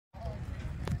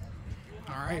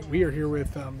All right, we are here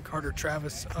with Carter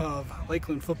Travis of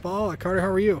Lakeland football. Carter, how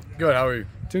are you? Good. How are you?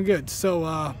 Doing good. So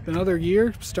another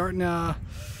year starting.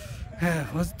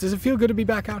 Does it feel good to be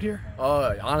back out here?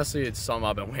 Honestly, it's something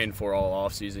I've been waiting for all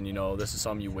off season. You know, this is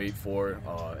something you wait for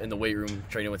in the weight room,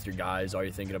 training with your guys. All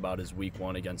you're thinking about is week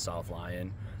 1 against South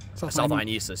Lyon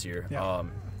East this year. Yeah.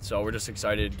 So we're just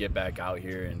excited to get back out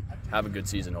here and have a good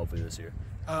season hopefully this year.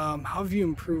 How have you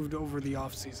improved over the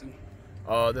off season?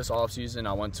 This off season,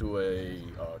 I went to a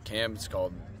camp. It's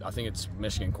called, I think it's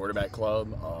Michigan Quarterback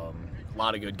Club. A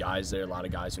lot of good guys there. A lot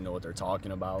of guys who know what they're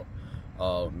talking about.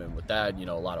 And with that, you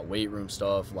know, a lot of weight room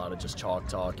stuff, a lot of just chalk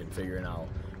talk and figuring out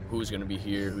who's going to be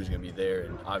here, who's going to be there.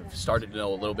 And I've started to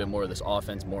know a little bit more of this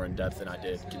offense more in depth than I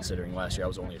did, considering last year I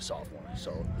was only a sophomore.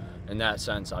 So in that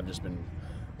sense, I've just been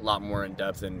a lot more in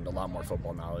depth and a lot more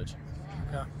football knowledge.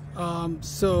 Okay.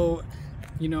 So,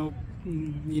 you know,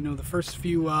 the first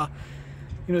few,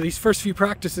 these first few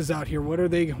practices out here, what are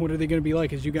they going to be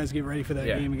like as you guys get ready for that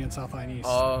game against South Lyon East?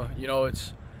 You know,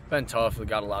 it's been tough. We've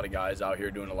got a lot of guys out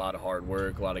here doing a lot of hard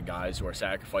work, a lot of guys who are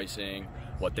sacrificing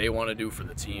what they want to do for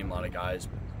the team, a lot of guys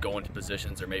going to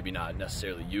positions they're maybe not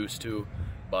necessarily used to.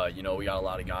 But, you know, we got a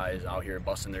lot of guys out here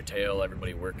busting their tail,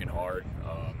 everybody working hard.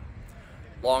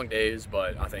 Long days,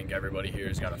 but I think everybody here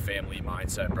has got a family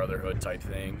mindset, brotherhood type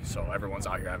thing. So everyone's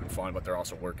out here having fun, but they're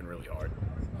also working really hard.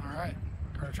 All right.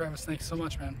 Carter Travis, thanks so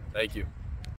much, man. Thank you.